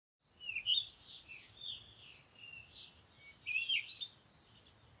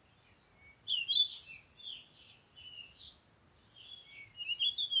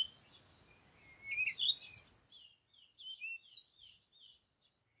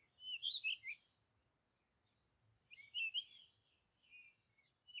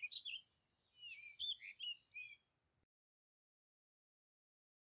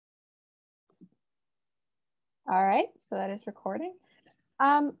All right, so that is recording.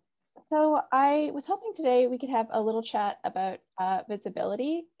 So I was hoping today we could have a little chat about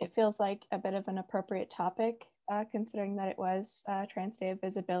visibility. It feels like a bit of an appropriate topic, considering that it was Trans Day of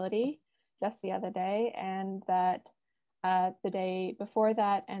Visibility just the other day, and that the day before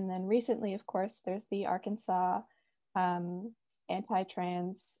that, and then recently, of course, there's the Arkansas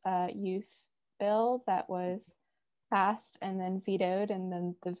anti-trans youth bill that was passed and then vetoed, and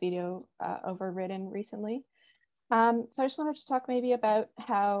then the veto overridden recently. So I just wanted to talk maybe about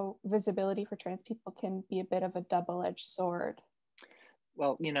how visibility for trans people can be a bit of a double-edged sword.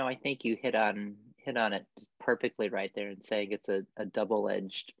 Well, I think you hit on it perfectly right there in saying it's a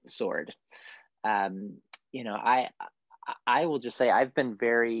double-edged sword. I will just say I've been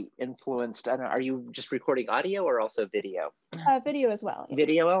very influenced. I don't know, are you just recording audio or also video? Video as well. Yes.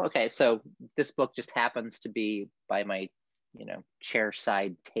 Video. Okay, so this book just happens to be by my chair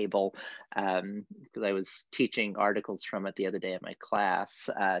side table, because I was teaching articles from it the other day in my class.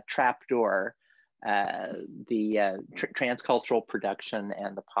 Trapdoor, the transcultural production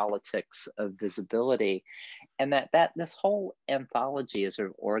and the politics of visibility, and that this whole anthology is sort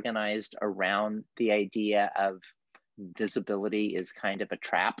of organized around the idea of visibility is kind of a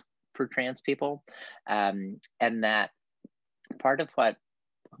trap for trans people, and that part of what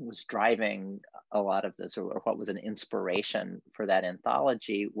was driving a lot of this, or what was an inspiration for that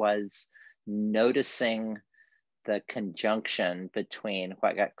anthology, was noticing the conjunction between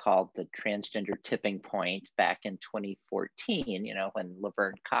what got called the transgender tipping point back in 2014, when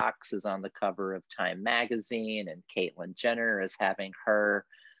Laverne Cox is on the cover of Time magazine and Caitlyn Jenner is having her,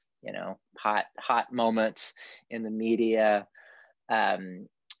 hot moments in the media.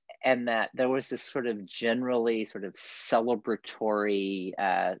 And that there was this sort of generally sort of celebratory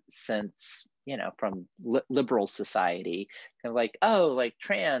sense, from liberal society, kind of like, oh, like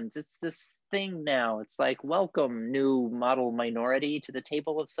trans, it's this thing now. It's like, welcome, new model minority to the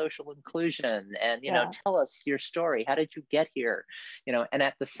table of social inclusion. And, tell us your story. How did you get here? And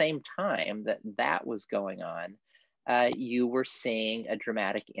at the same time that was going on, you were seeing a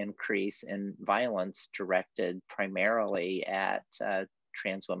dramatic increase in violence directed primarily at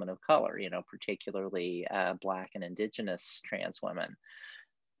trans women of color, particularly Black and Indigenous trans women.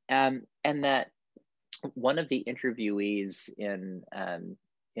 And that one of the interviewees in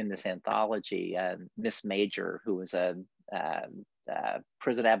this anthology, Miss Major, who was a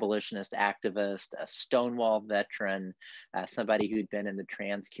prison abolitionist activist, a Stonewall veteran, somebody who'd been in the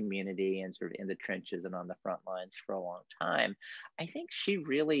trans community and sort of in the trenches and on the front lines for a long time, I think she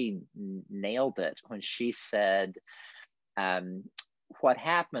really nailed it when she said, what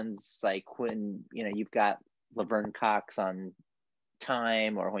happens, like when you've got Laverne Cox on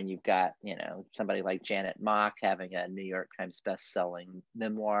Time, or when you've got somebody like Janet Mock having a New York Times best-selling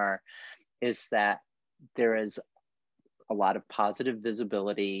memoir, is that there is a lot of positive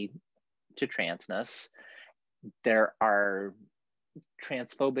visibility to transness. There are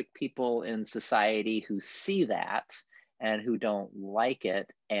transphobic people in society who see that and who don't like it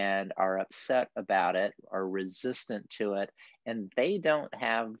and are upset about it, are resistant to it, and they don't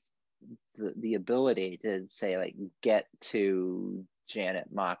have the ability to say, like, get to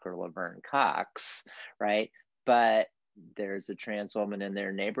Janet Mock or Laverne Cox, right? But there's a trans woman in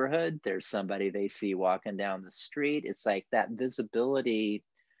their neighborhood, there's somebody they see walking down the street. It's like that visibility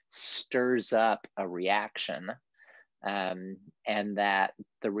stirs up a reaction, and that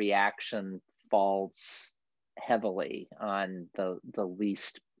the reaction falls heavily on the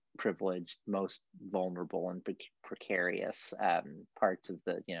least privileged, most vulnerable and precarious parts of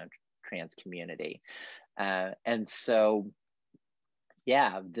the trans community. And so,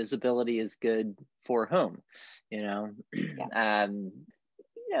 yeah, visibility is good for whom, Yes.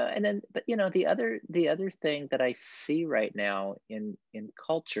 And then, but the other thing that I see right now in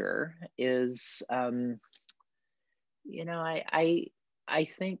culture is, I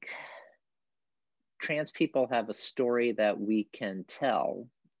think trans people have a story that we can tell,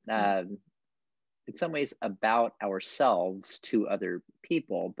 in some ways about ourselves to other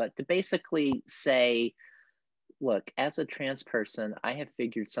people, but to basically say, look, as a trans person, I have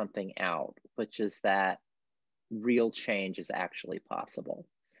figured something out, which is that real change is actually possible.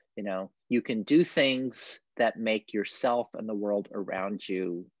 You can do things that make yourself and the world around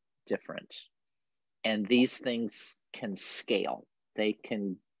you different. And these things can scale, they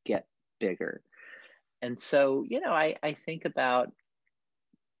can get bigger. And so, I think about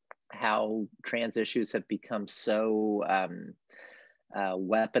how trans issues have become so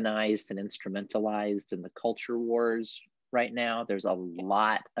weaponized and instrumentalized in the culture wars right now. There's a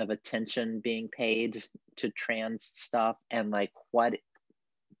lot of attention being paid to trans stuff, and like what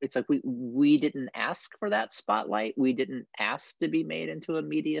it's like we didn't ask for that spotlight. We didn't ask to be made into a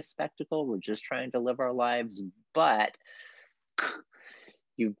media spectacle. We're just trying to live our lives, but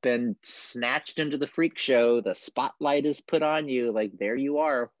you've been snatched into the freak show. The spotlight is put on you. Like, there you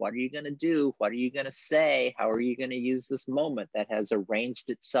are. What are you going to do? What are you going to say? How are you going to use this moment that has arranged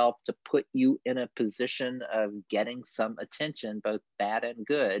itself to put you in a position of getting some attention, both bad and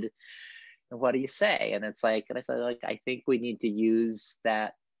good? And what do you say? And it's like, and I said, like, I think we need to use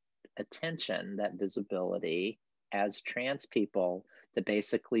that attention, that visibility as trans people to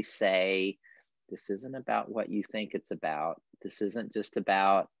basically say, this isn't about what you think it's about. This isn't just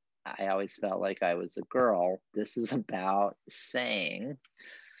about, I always felt like I was a girl. This is about saying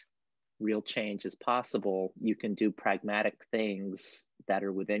real change is possible. You can do pragmatic things that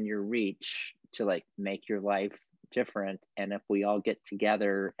are within your reach to like make your life different. And if we all get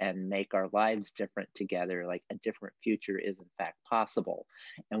together and make our lives different together, like a different future is in fact possible.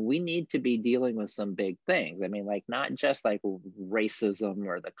 And we need to be dealing with some big things. I mean, like not just like racism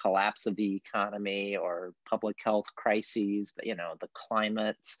or the collapse of the economy or public health crises, but, you know, the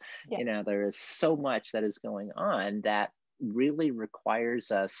climate, Yes. you know, there is so much that is going on that really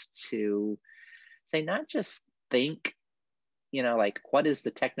requires us to say, not just think, you know, like what is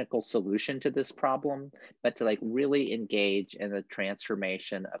the technical solution to this problem, but to like really engage in the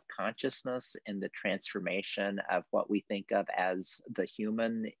transformation of consciousness and the transformation of what we think of as the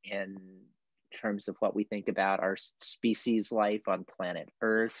human in terms of what we think about our species life on planet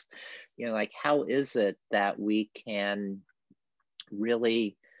Earth. You know, like how is it that we can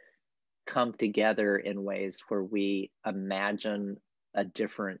really come together in ways where we imagine a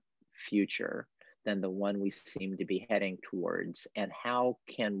different future than the one we seem to be heading towards? And how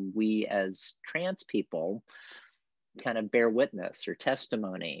can we as trans people kind of bear witness or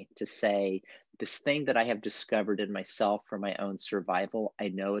testimony to say, this thing that I have discovered in myself for my own survival, I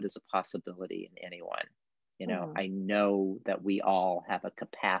know it is a possibility in anyone. You know, I know that we all have a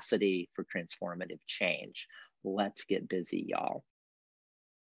capacity for transformative change. Let's get busy, y'all.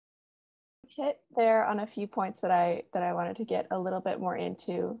 Hit there on a few points that I wanted to get a little bit more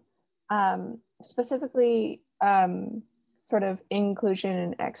into, specifically sort of inclusion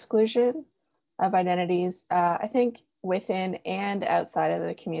and exclusion of identities. I think within and outside of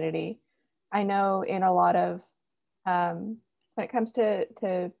the community, I know in a lot of when it comes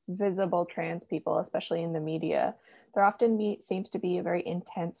to visible trans people, especially in the media, there often seems to be a very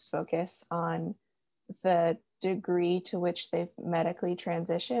intense focus on the degree to which they've medically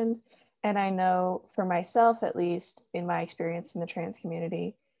transitioned. And I know for myself, at least in my experience in the trans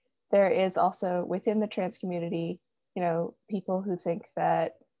community, there is also within the trans community, you know, people who think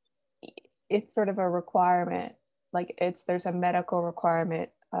that it's sort of a requirement, like there's a medical requirement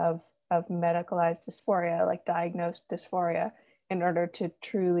of medicalized dysphoria, like diagnosed dysphoria, in order to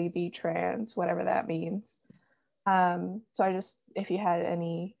truly be trans, whatever that means. So I just, if you had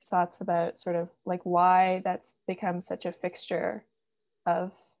any thoughts about sort of like why that's become such a fixture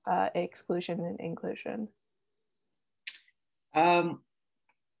of exclusion and inclusion.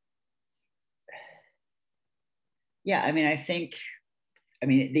 Yeah, I mean, I think,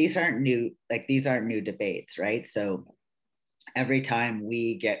 these aren't new debates, right? So every time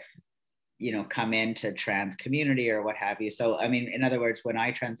we get, you know, come into trans community or what have you. So, I mean, in other words, when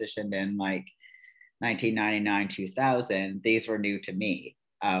I transitioned in like 1999, 2000, these were new to me,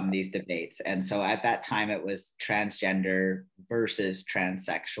 these debates. And so at that time, it was transgender versus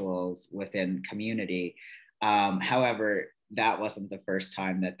transsexuals within community. However, that wasn't the first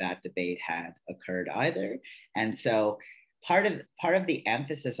time that debate had occurred either. And so part of the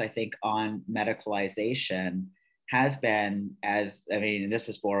emphasis, I think, on medicalization has been, this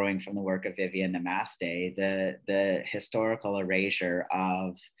is borrowing from the work of Vivian Namaste, the historical erasure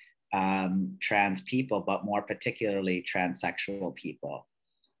of trans people, but more particularly transsexual people.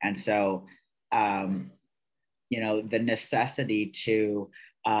 And so, you know, the necessity to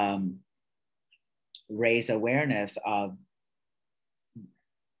raise awareness of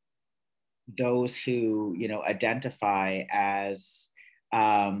those who, you know, identify as,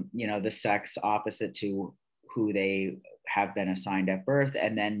 you know, the sex opposite to who they have been assigned at birth,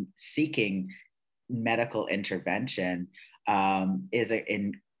 and then seeking medical intervention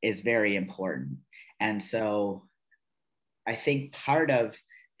is very important. And so I think part of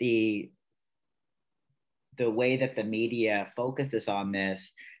the way that the media focuses on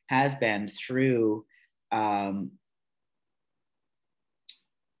this has been through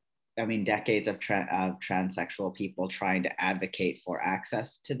decades of transsexual people trying to advocate for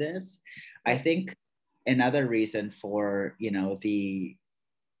access to this. I think another reason for, you know, the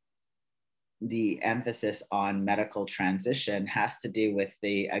the emphasis on medical transition has to do with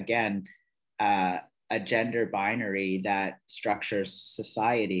the, again, a gender binary that structures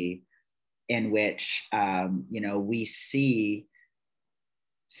society in which, we see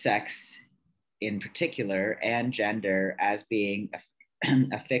sex in particular and gender as being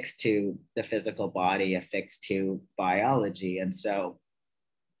affixed to the physical body, affixed to biology. And so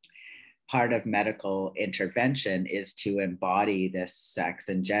part of medical intervention is to embody this sex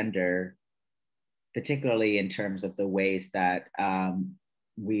and gender, particularly in terms of the ways that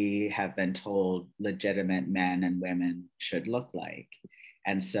we have been told legitimate men and women should look like.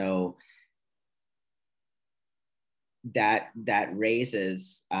 And so that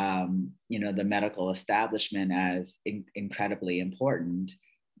raises the medical establishment as incredibly important,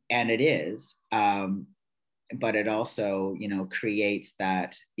 and it is, but it also creates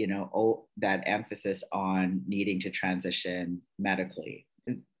that that emphasis on needing to transition medically.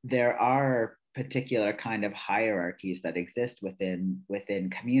 There are particular kind of hierarchies that exist within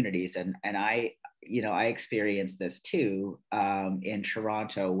communities, and I experienced this too in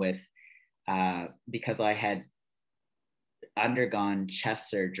Toronto with because I had undergone chest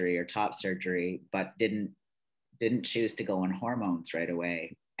surgery or top surgery, but didn't choose to go on hormones right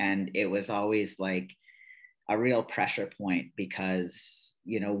away. And it was always like a real pressure point because,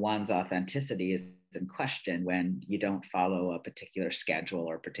 one's authenticity is in question when you don't follow a particular schedule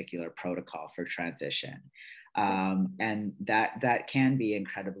or particular protocol for transition. And that can be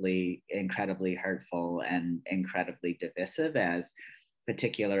incredibly hurtful and incredibly divisive, as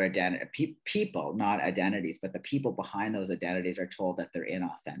particular people, not identities, but the people behind those identities are told that they're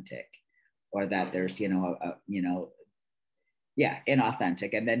inauthentic, or that there's inauthentic,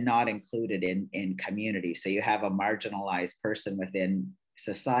 and then not included in community. So you have a marginalized person within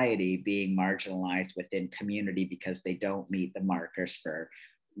society being marginalized within community because they don't meet the markers for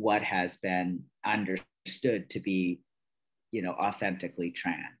what has been understood to be authentically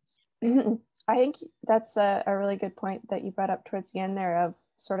trans. Mm-hmm. I think that's a really good point that you brought up towards the end there, of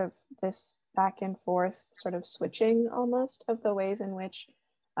sort of this back and forth sort of switching almost of the ways in which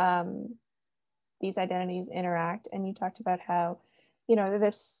these identities interact. And you talked about how,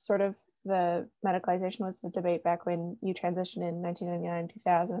 this sort of, the medicalization was the debate back when you transitioned in 1999,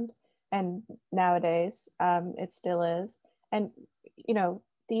 2000, and nowadays it still is. And,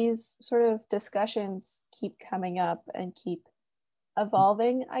 these sort of discussions keep coming up and keep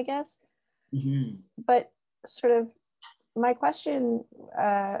evolving, I guess. Mm-hmm. But sort of my question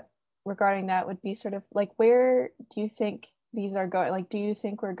regarding that would be sort of like, where do you think these are going? Like, do you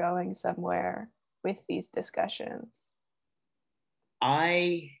think we're going somewhere with these discussions?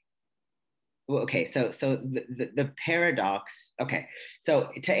 Okay, so the paradox. Okay, so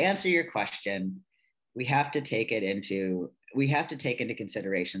to answer your question, we have to take into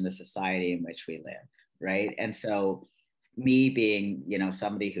consideration the society in which we live, right? And so me being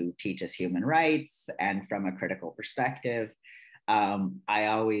somebody who teaches human rights and from a critical perspective, I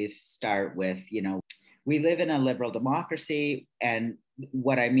always start with we live in a liberal democracy, and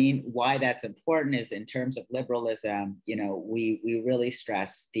what I mean why that's important is in terms of liberalism, we really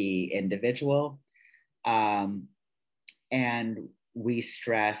stress the individual, and we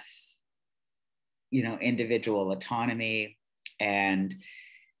stress individual autonomy. And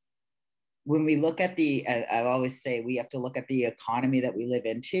when we look at I always say we have to look at the economy that we live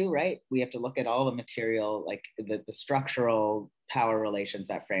into, right? We have to look at all the material, like the structural power relations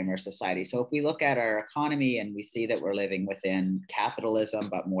that frame our society. So if we look at our economy and we see that we're living within capitalism,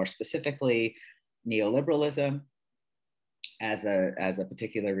 but more specifically neoliberalism as a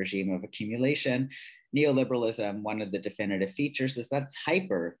particular regime of accumulation, neoliberalism, one of the definitive features is that's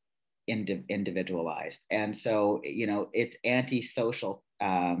hyper individualized. And so, its antisocial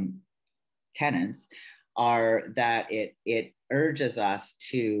tenets are that it urges us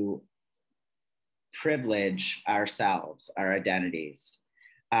to privilege ourselves, our identities.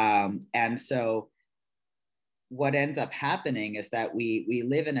 And so what ends up happening is that we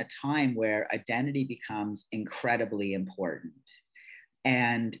live in a time where identity becomes incredibly important.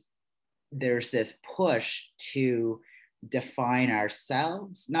 And there's this push to define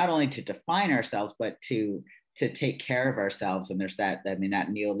ourselves, not only to define ourselves, but to take care of ourselves. And there's that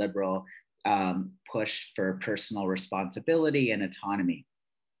neoliberal push for personal responsibility and autonomy.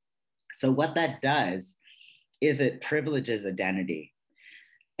 So what that does is it privileges identity.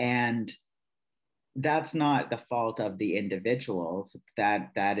 And that's not the fault of the individuals.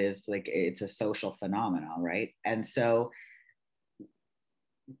 That is like, it's a social phenomenon, right? And so,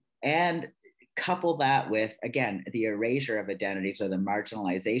 and couple that with, again, the erasure of identities or the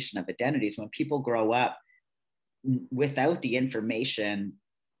marginalization of identities. When people grow up without the information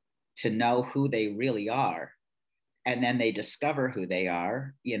to know who they really are, and then they discover who they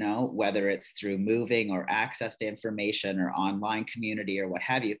are, you know, whether it's through moving or access to information or online community or what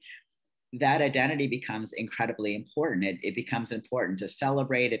have you, that identity becomes incredibly important. It becomes important to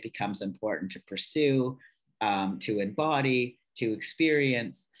celebrate. It becomes important to pursue, to embody, to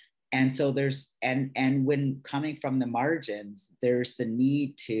experience. And so there's, and when coming from the margins, there's the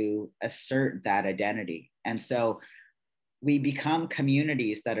need to assert that identity. And so we become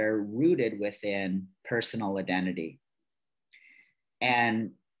communities that are rooted within personal identity.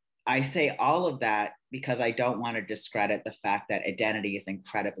 And I say all of that because I don't want to discredit the fact that identity is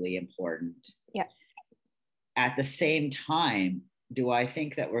incredibly important. Yeah. At the same time, do I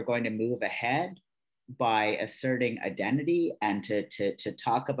think that we're going to move ahead by asserting identity and to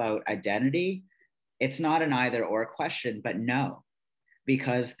talk about identity? It's not an either or question, but no,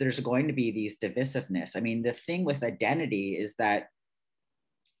 because there's going to be these divisiveness. I mean, the thing with identity is that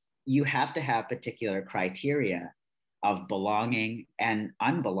you have to have particular criteria of belonging and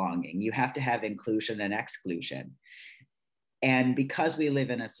unbelonging. You have to have inclusion and exclusion. And because we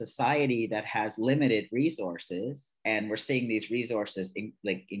live in a society that has limited resources, and we're seeing these resources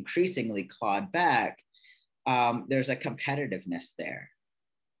increasingly clawed back, there's a competitiveness there.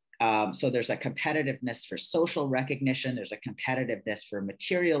 So there's a competitiveness for social recognition, there's a competitiveness for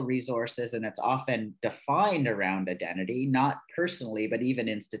material resources, and it's often defined around identity, not personally, but even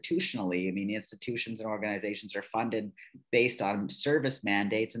institutionally. I mean, institutions and organizations are funded based on service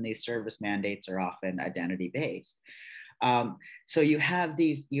mandates, and these service mandates are often identity-based. So you have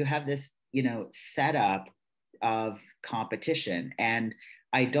this, you know, setup of competition, and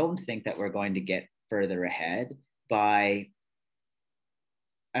I don't think that we're going to get further ahead by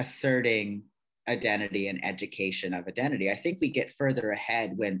asserting identity and education of identity. I think we get further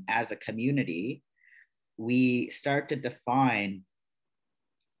ahead when, as a community, we start to define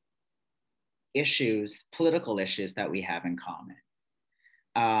issues, political issues that we have in common,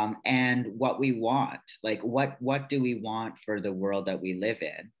 and what we want. Like, what do we want for the world that we live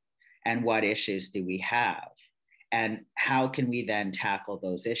in, and what issues do we have, and how can we then tackle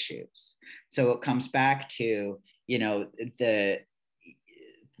those issues? So it comes back to, you know, the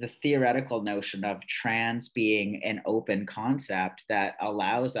theoretical notion of trans being an open concept that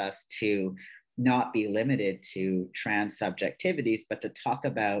allows us to not be limited to trans subjectivities, but to talk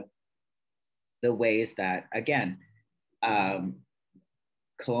about the ways that, again,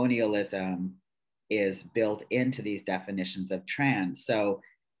 colonialism is built into these definitions of trans. So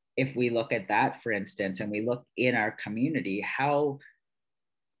if we look at that, for instance, and we look in our community, how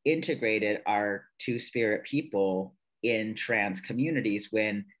integrated are two-spirit people in trans communities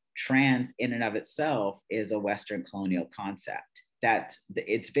when trans in and of itself is a Western colonial concept? That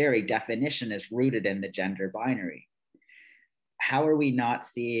its very definition is rooted in the gender binary. How are we not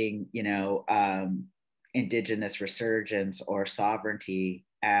seeing, you know, Indigenous resurgence or sovereignty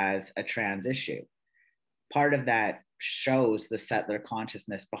as a trans issue? Part of that shows the settler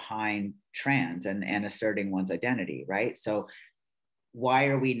consciousness behind trans and asserting one's identity, right? So why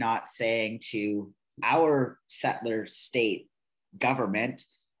are we not saying to our settler state government,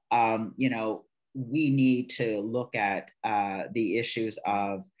 you know, we need to look at the issues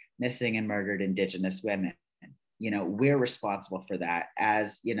of missing and murdered Indigenous women? You know, we're responsible for that,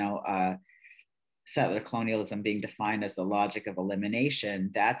 as, you know, settler colonialism being defined as the logic of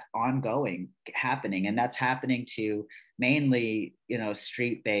elimination. That's ongoing, happening, and that's happening to mainly, you know,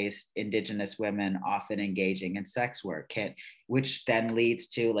 street-based Indigenous women, often engaging in sex work, which then leads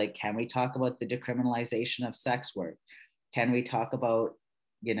to, like, can we talk about the decriminalization of sex work? Can we talk about,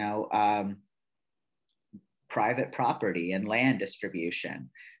 you know, private property and land distribution,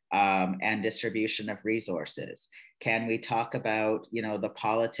 and distribution of resources? Can we talk about, you know, the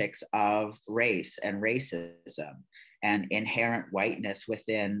politics of race and racism and inherent whiteness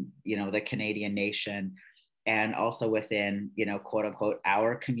within, you know, the Canadian nation, and also within, you know, quote unquote,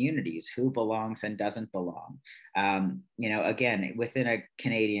 our communities, who belongs and doesn't belong? You know, again, within a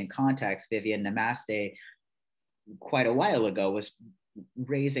Canadian context, Vivian Namaste quite a while ago was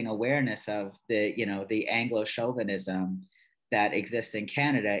raising awareness of the, you know, the Anglo chauvinism that exists in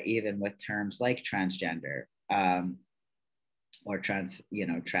Canada, even with terms like transgender, or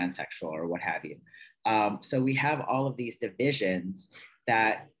transsexual or what have you. So we have all of these divisions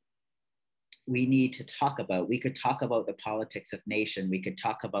that we need to talk about. We could talk about the politics of nation. We could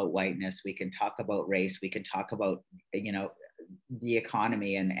talk about whiteness. We can talk about race. We can talk about, you know, the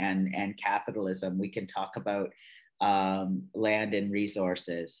economy and capitalism. We can talk about land and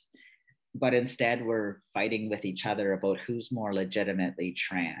resources. but instead we're fighting with each other about who's more legitimately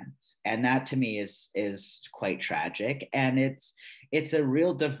trans, and that to me is quite tragic. And it's a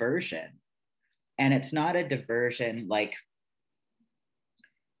real diversion, and it's not a diversion like,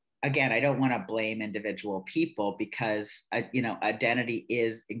 again, I don't want to blame individual people, because identity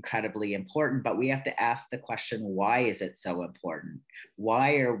is incredibly important, but we have to ask the question, why is it so important?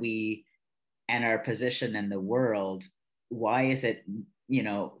 Why are we, and our position in the world, why is it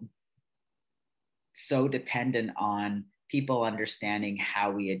so dependent on people understanding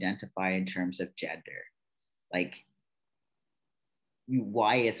how we identify in terms of gender? Like,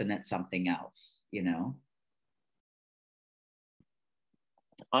 why isn't it something else?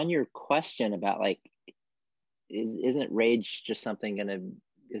 On your question about like, isn't rage just something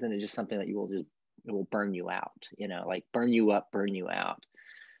isn't it just something that it will burn you out, like burn you up, burn you out.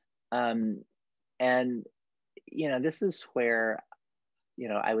 And this is where,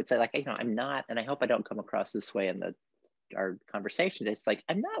 I would say, like, I'm not, and I hope I don't come across this way in our conversation. It's like,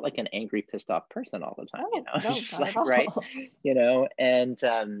 I'm not like an angry, pissed off person all the time, No, just not like, at all. right.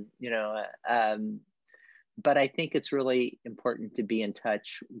 But I think it's really important to be in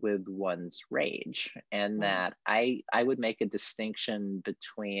touch with one's rage, and that I would make a distinction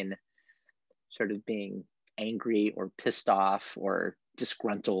between sort of being angry or pissed off or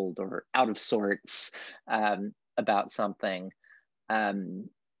disgruntled or out of sorts about something, and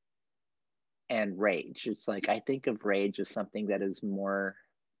rage. It's like, I think of rage as something that is more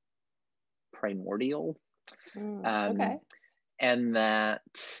primordial. Okay. And that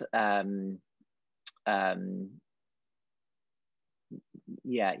and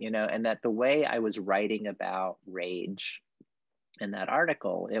that the way I was writing about rage in that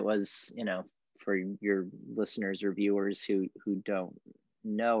article, it was, for your listeners or viewers who don't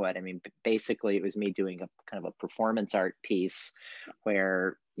know it, I mean, basically it was me doing a kind of a performance art piece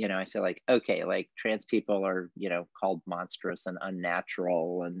where, I say, like, okay, like, trans people are, called monstrous and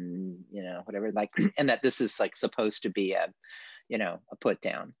unnatural and, whatever, like, and that this is like supposed to be a put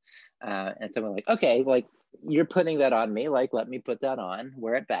down. And so we're like, okay, like, you're putting that on me, like, let me put that on,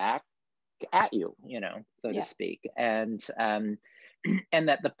 wear it back at you, so to speak. And and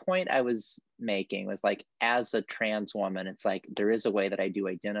that the point I was making was, like, as a trans woman, it's like, there is a way that I do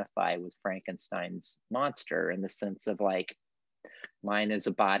identify with Frankenstein's monster, in the sense of, like, mine is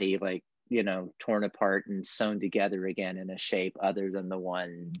a body, like, torn apart and sewn together again in a shape other than the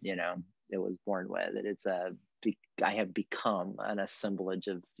one, it was born with. I have become an assemblage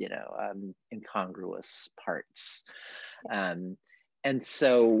of, incongruous parts. And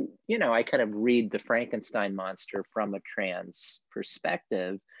so, I kind of read the Frankenstein monster from a trans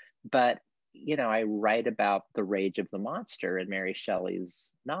perspective, but, I write about the rage of the monster in Mary Shelley's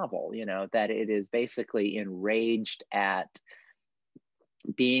novel, that it is basically enraged at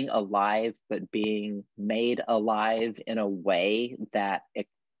being alive, but being made alive in a way that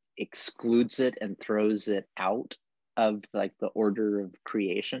excludes it and throws it out of, like, the order of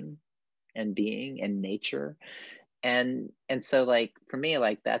creation and being and nature. And so, like, for me,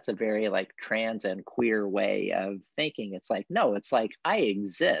 like, that's a very, like, trans and queer way of thinking. It's like, no, it's like, I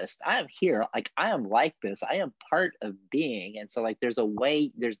exist, I am here, like, I am like this, I am part of being. And so, like, there's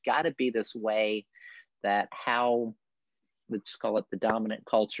got to be this way that how, let's call it the dominant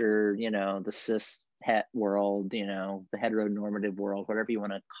culture, the cis het world, the heteronormative world, whatever you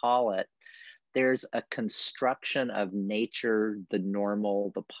want to call it, there's a construction of nature, the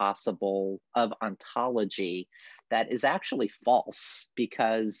normal, the possible, of ontology that is actually false,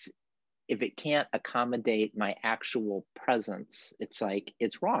 because if it can't accommodate my actual presence, it's like,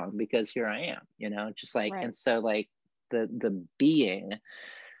 it's wrong, because here I am, just like, right. And so, like, the being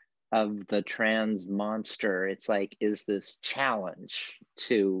of the trans monster, it's like, is this challenge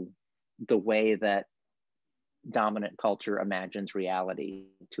to the way that dominant culture imagines reality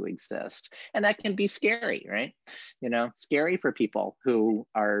to exist. And that can be scary, right? Scary for people who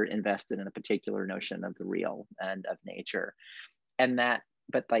are invested in a particular notion of the real and of nature. And that,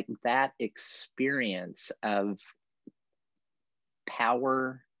 but like, that experience of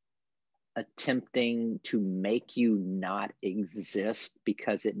power attempting to make you not exist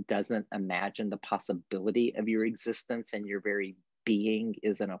because it doesn't imagine the possibility of your existence, and your very being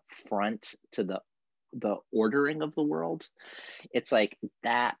is an affront to the ordering of the world. It's like,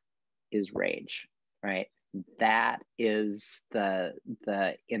 that is rage, right? That is the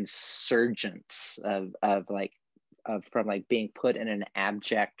insurgence of from, like, being put in an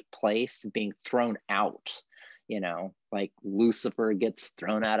abject place, being thrown out, like Lucifer gets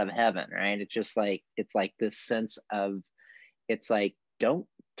thrown out of heaven, right? It's just like, it's like this sense of, it's like, don't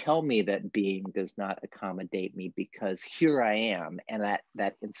tell me that being does not accommodate me, because here I am. And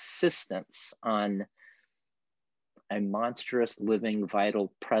that insistence on a monstrous living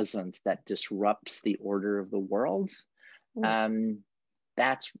vital presence that disrupts the order of the world,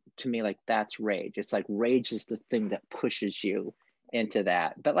 that's, to me, like, that's rage. It's like rage is the thing that pushes you into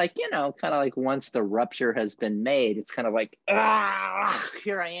that. But like, you know, kind of like once the rupture has been made, it's kind of like,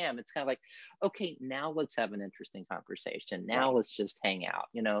 here I am. It's kind of like, okay, now let's have an interesting conversation. Now let's just hang out,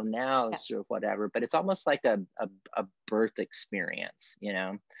 you know, now it's sort of whatever. But it's almost like a birth experience, you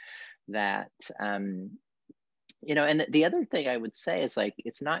know, that you know. And the other thing I would say is, like,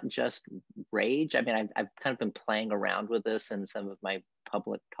 it's not just rage. I mean, I've kind of been playing around with this in some of my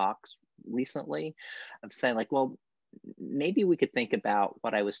public talks recently, of saying, like, well, maybe we could think about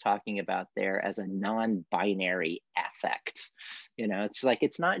what I was talking about there as a non-binary affect. You know, it's like,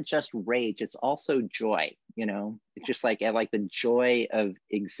 it's not just rage, it's also joy. You know, it's just like, I like the joy of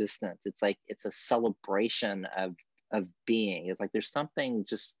existence. It's like, it's a celebration of being. It's like, there's something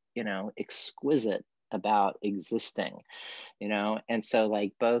just, you know, exquisite about existing, you know. And so,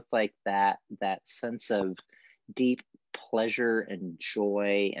 like, both like that sense of deep pleasure and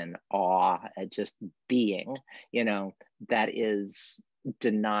joy and awe at just being, you know, that is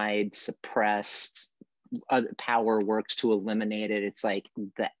denied, suppressed, power works to eliminate it. It's like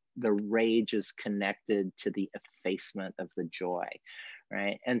the rage is connected to the effacement of the joy,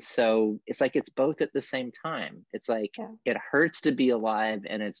 right? And so it's like, it's both at the same time. It's like, it hurts to be alive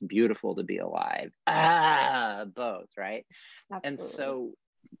and it's beautiful to be alive. Both, right? Absolutely. And so,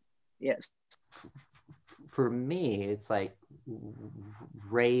 yes. For me, it's like,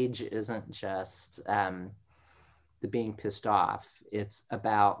 rage isn't just the being pissed off. It's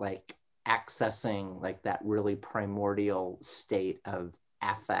about like accessing like that really primordial state of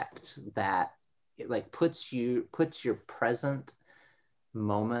affect that it like puts your present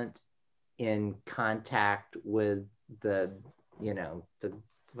moment in contact with the, you know, the,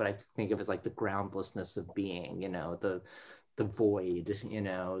 what I think of as like the groundlessness of being, you know, the void, you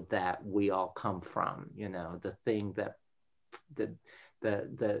know, that we all come from, you know, the thing that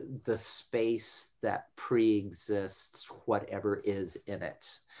the space that pre-exists whatever is in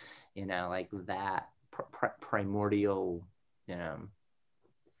it, you know, like that primordial, you know,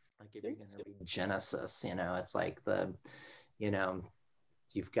 like if you're gonna read Genesis, you know, it's like the, you know,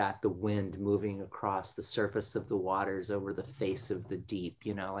 you've got the wind moving across the surface of the waters over the face of the deep,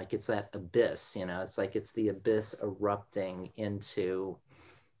 you know, like it's that abyss, you know, it's like it's the abyss erupting into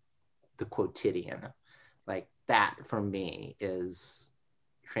the quotidian. Like that for me is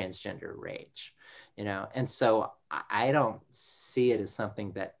transgender rage, you know. And so I don't see it as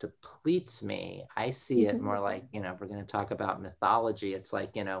something that depletes me. I see it more like, you know, if we're going to talk about mythology, it's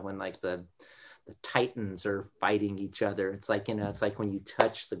like, you know, when like the titans are fighting each other, it's like, you know, it's like when you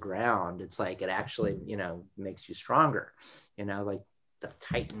touch the ground, it's like it actually, you know, makes you stronger, you know, like the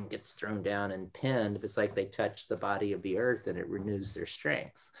titan gets thrown down and pinned, it's like they touch the body of the earth and it renews their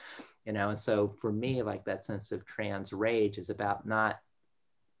strength, you know. And so for me, like that sense of trans rage is about not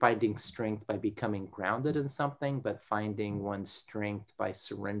finding strength by becoming grounded in something, but finding one's strength by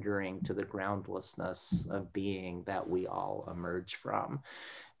surrendering to the groundlessness of being that we all emerge from.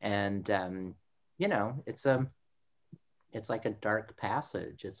 And you know, it's like a dark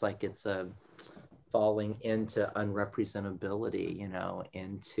passage. It's like it's a falling into unrepresentability, you know,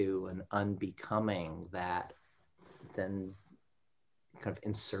 into an unbecoming that then kind of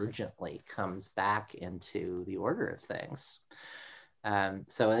insurgently comes back into the order of things.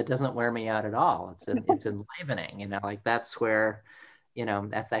 So it doesn't wear me out at all. It's enlivening, you know, like that's where, you know,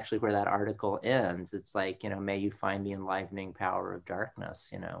 that's actually where that article ends. It's like, you know, may you find the enlivening power of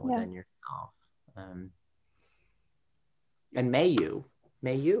darkness, you know, within yourself. And may you.